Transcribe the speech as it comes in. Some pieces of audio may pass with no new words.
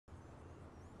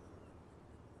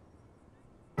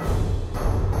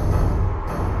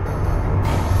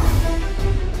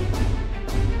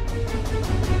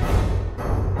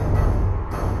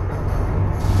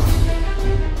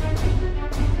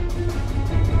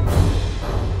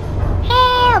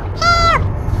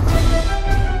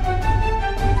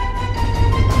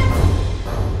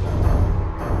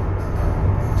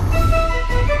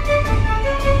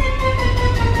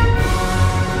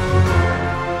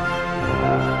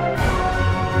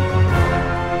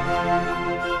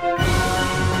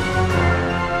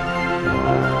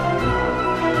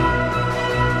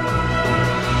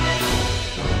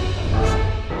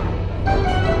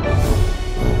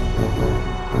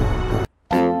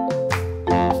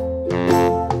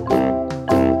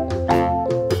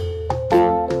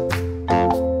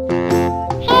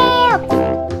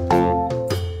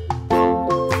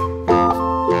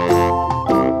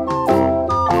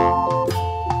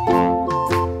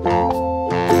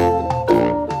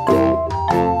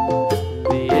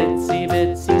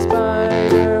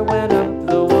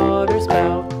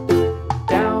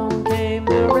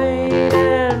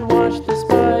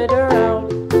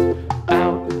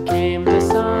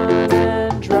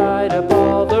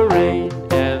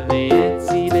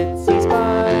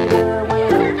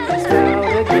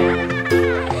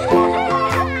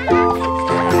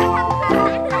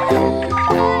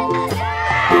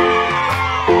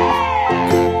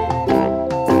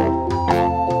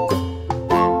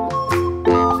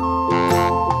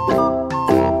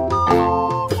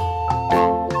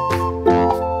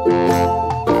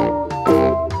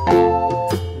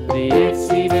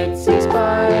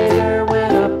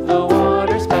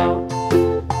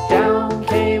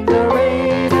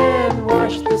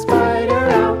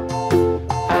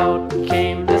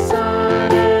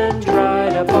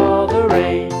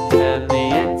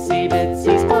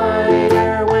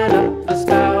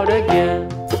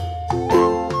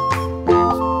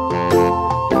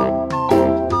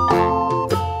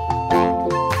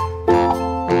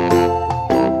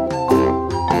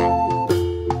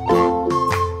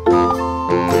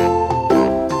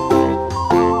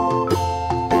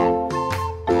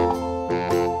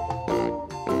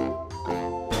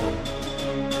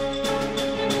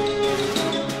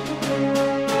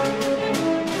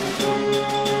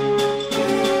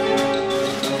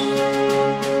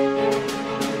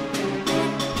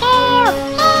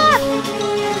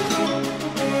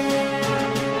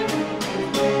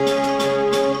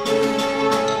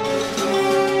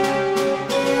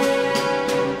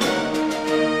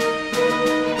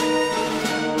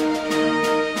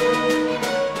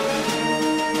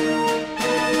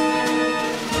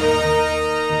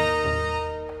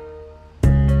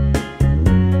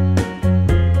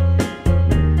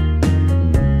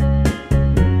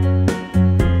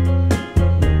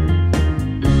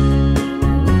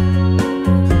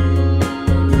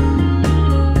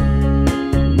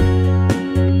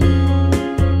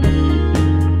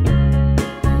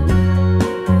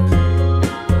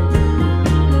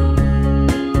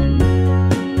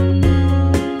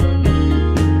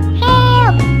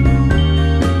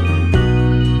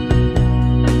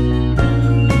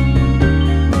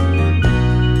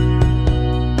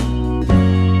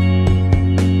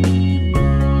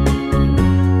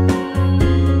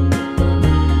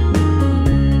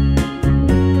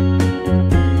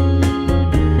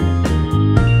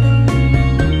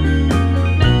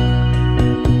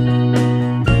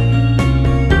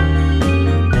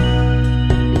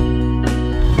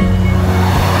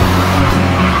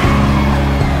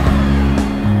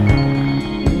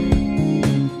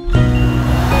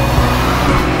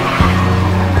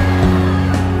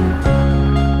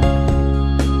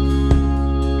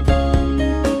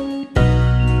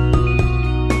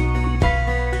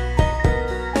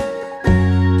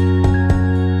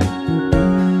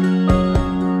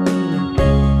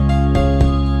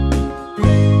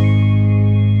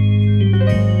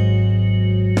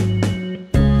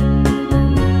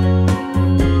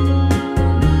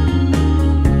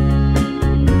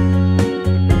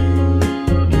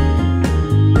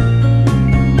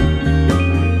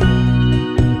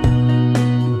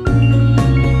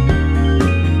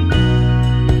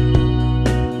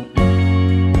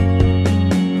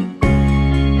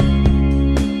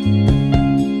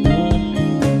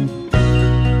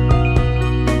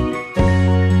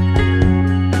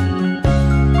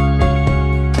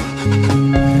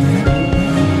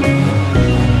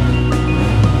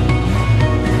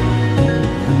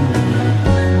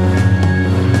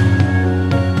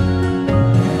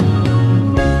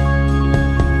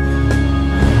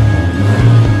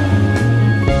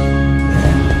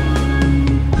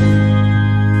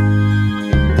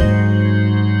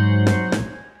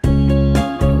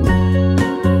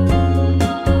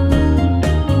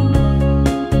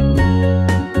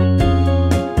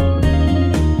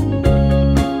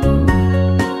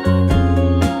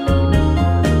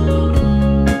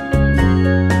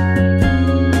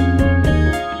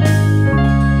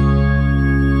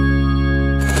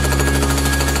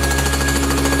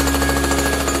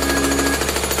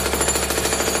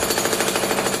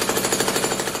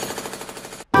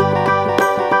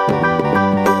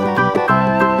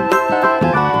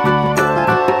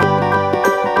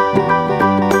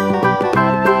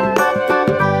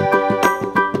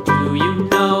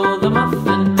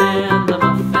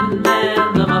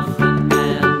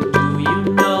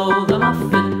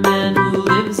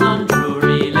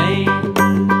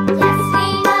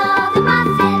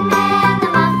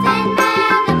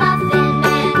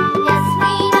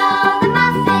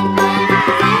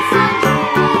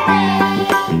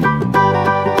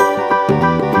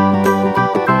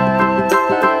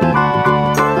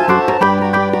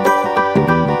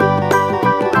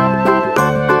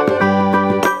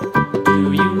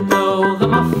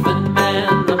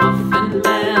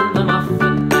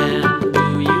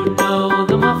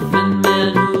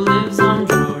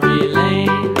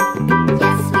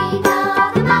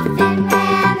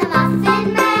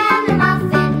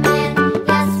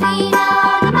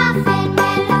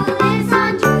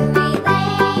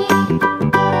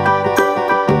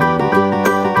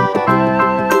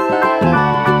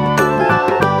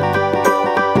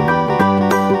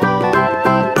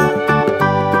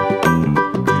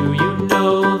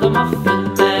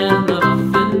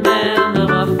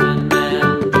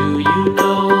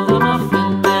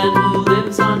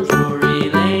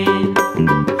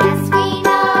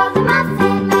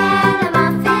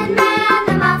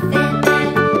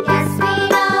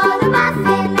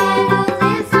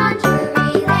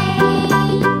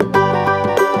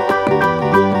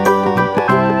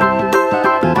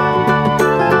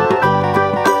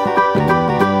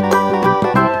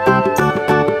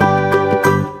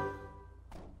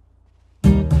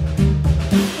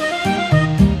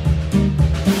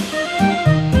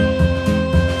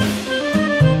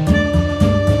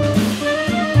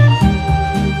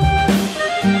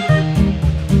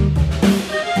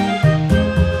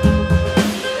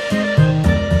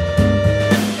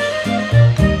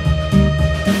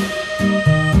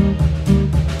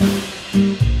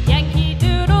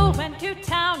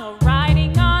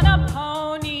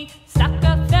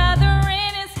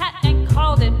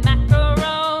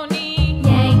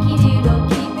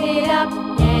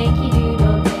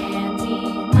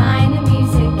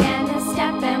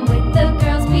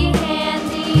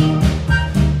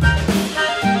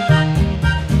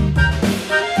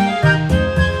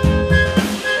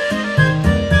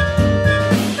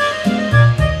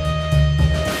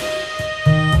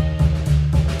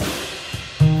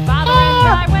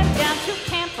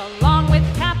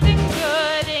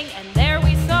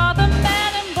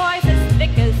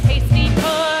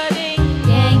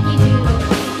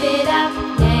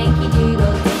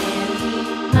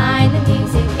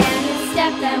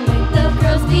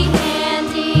be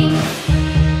handy.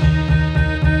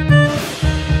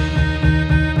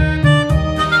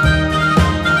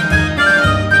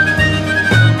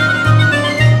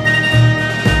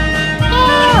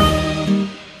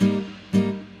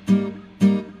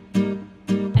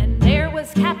 And there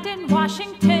was Captain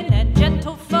Washington and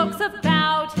gentle folks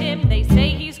about him. They say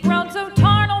he's grown so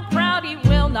tarnal proud he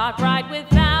will not ride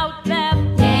without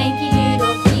them. Yankee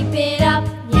Doodle, keep it up,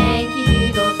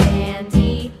 Yankee Doodle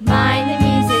dandy. Mind the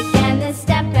music and the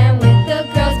step, and with the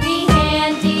girls be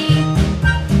handy.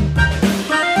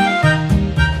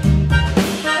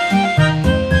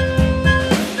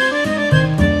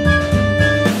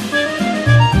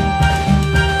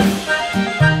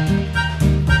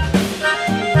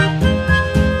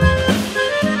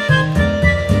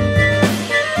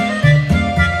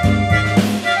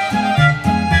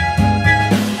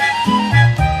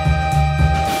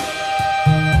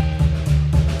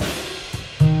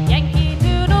 Yankee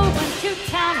Doodle went to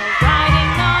town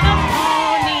riding on a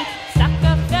pony, stuck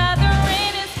a feather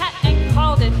in his hat and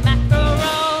called it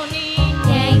macaroni.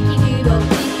 Yankee Doodle,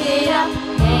 keep it up,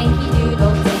 Yankee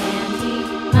Doodle dandy.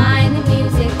 Mind the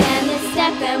music and the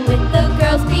step, and with the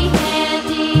girls be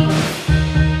handy.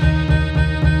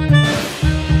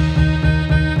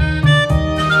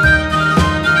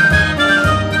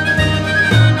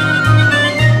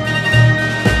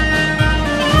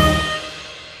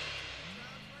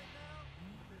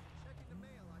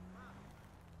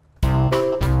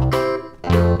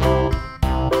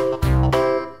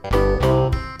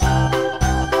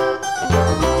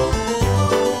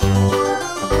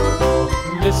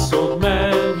 This old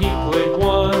man, he played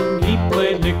one. He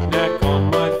played knick-knack on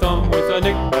my thumb with a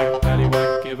knick-knack,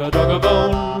 paddywhack, give a dog a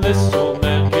bone. This old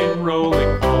man came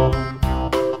rolling home.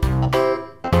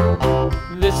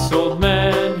 This old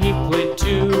man, he played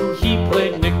two. He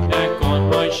played knick-knack on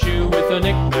my shoe with a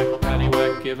knick-knack,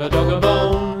 paddywhack, give a dog a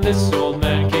bone. This old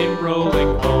man came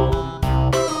rolling home.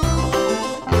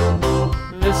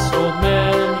 This old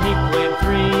man, he played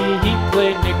three. He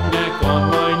played knick-knack on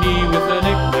my knee with a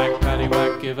knick-knack,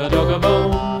 paddywhack, give a dog a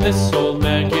bone. This old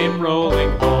man came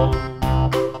rolling home.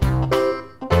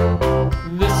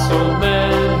 This old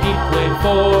man, he played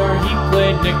four. He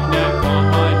played knick-knack on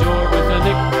my door with a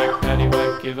knick-knack,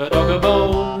 paddywhack, give a dog a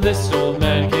bone. This old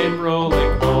man came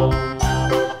rolling home.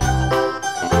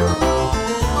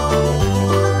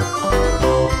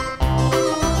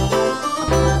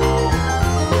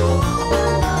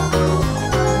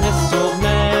 This old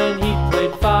man, he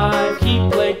played five. He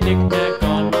played knick-knack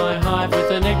on my hive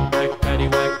with a knick-knack,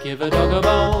 paddywhack, give a dog a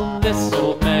bone. This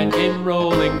old man came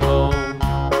rolling home.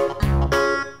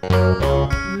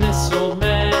 This old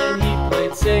man, he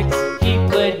played six. He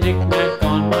played knick-knack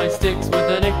on my sticks with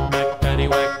a knick-knack,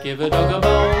 paddywhack, give a dog a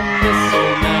bone. This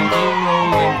old man came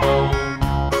rolling home.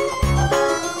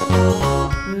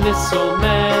 This old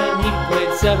man, he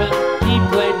played seven. He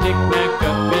played knick-knack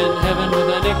up in heaven with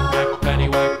a knick-knack,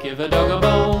 paddywhack, give a dog a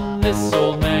bone. This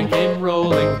old man came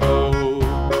rolling home.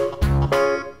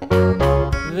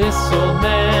 This old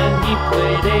man, he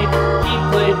played eight. He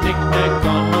played knick-knack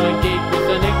on my gate with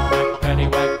a knick-knack,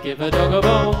 paddywhack, give a dog a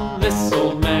bone. This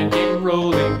old man came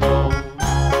rolling home.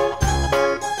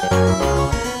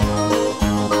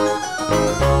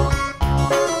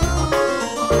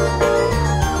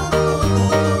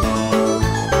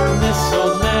 This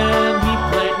old man, he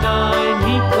played nine.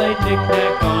 He played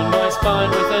knick-knack on my spine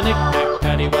with a knick-knack,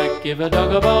 paddywhack, give a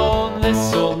dog a bone.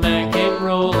 This old